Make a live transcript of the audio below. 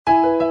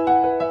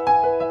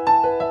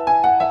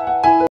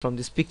from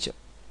this picture.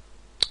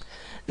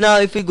 Now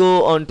if we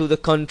go on to the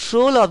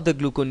control of the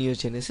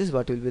gluconeogenesis,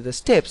 what will be the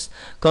steps?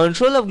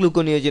 Control of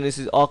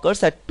gluconeogenesis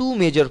occurs at two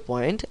major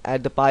points,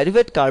 at the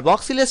pyruvate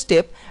carboxylase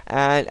step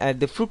and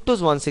at the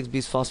fructose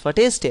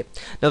 1,6-bisphosphate step.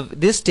 Now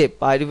this step,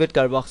 pyruvate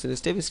carboxylase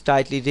step, is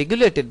tightly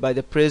regulated by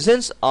the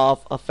presence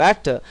of a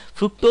factor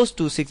fructose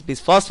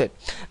 2,6-bisphosphate.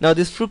 Now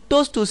this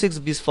fructose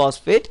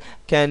 2,6-bisphosphate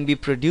can be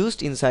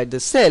produced inside the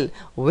cell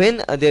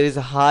when there is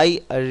a high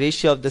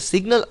ratio of the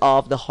signal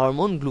of the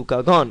hormone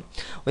glucagon.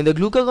 When the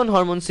glucagon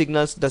hormone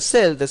signals the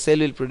cell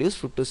will produce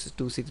fructose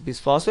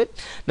 2,6-bisphosphate.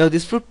 Now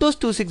this fructose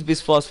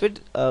 2,6-bisphosphate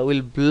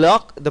will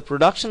block the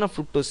production of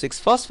fructose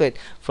 6-phosphate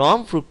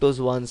from fructose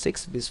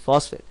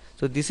 1,6-bisphosphate.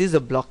 So this is a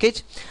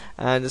blockage,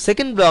 and the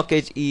second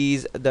blockage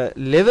is the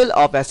level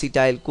of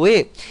acetyl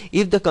CoA.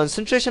 If the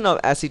concentration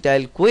of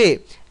acetyl CoA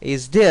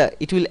is there,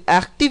 it will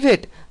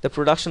activate the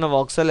production of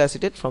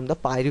oxaloacetate from the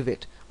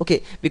pyruvate.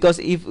 Okay, because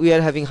if we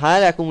are having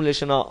higher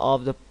accumulation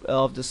of the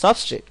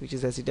substrate, which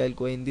is acetyl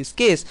CoA in this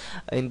case,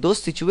 in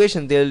those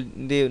situations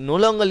they no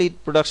longer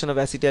lead production of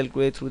acetyl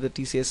CoA through the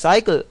TCA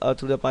cycle or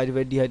through the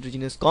pyruvate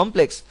dehydrogenase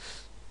complex.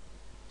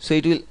 So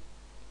it will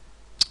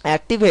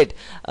activate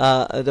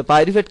the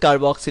pyruvate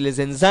carboxylase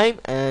enzyme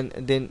and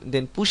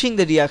then pushing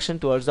the reaction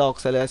towards the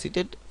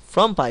oxaloacetate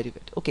from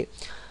pyruvate. Okay,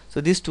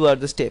 so these two are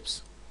the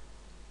steps.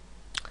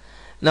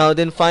 Now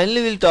then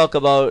finally we'll talk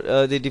about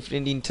the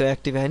different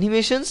interactive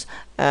animations.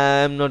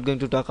 I'm not going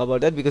to talk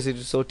about that because it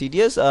is so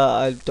tedious.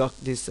 I'll talk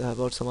this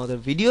about some other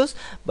videos,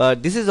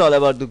 but this is all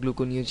about the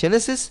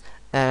gluconeogenesis,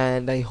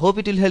 and I hope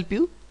it will help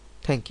you.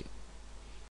 Thank you.